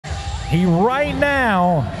He right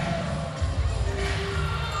now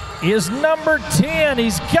is number 10.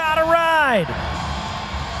 He's got to ride.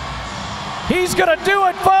 He's going to do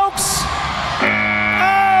it, folks.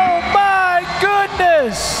 Oh, my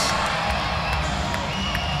goodness.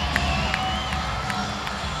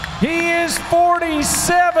 He is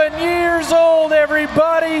 47 years old,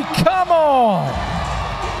 everybody. Come on.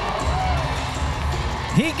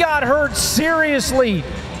 He got hurt seriously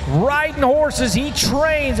riding horses. He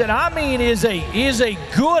trains, and I mean is a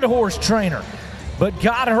good horse trainer, but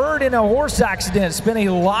got hurt in a horse accident. Spent a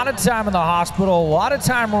lot of time in the hospital, a lot of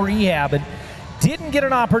time rehabbing. Didn't get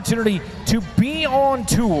an opportunity to be on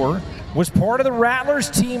tour. Was part of the Rattlers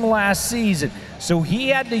team last season, so he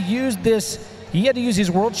had to use this. He had to use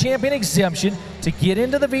his world champion exemption to get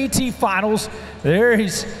into the VT finals. There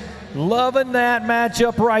he's loving that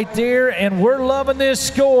matchup right there, and we're loving this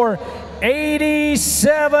score.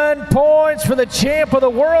 87 points for the champ of the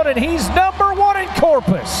world, and he's number 1 in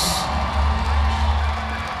Corpus.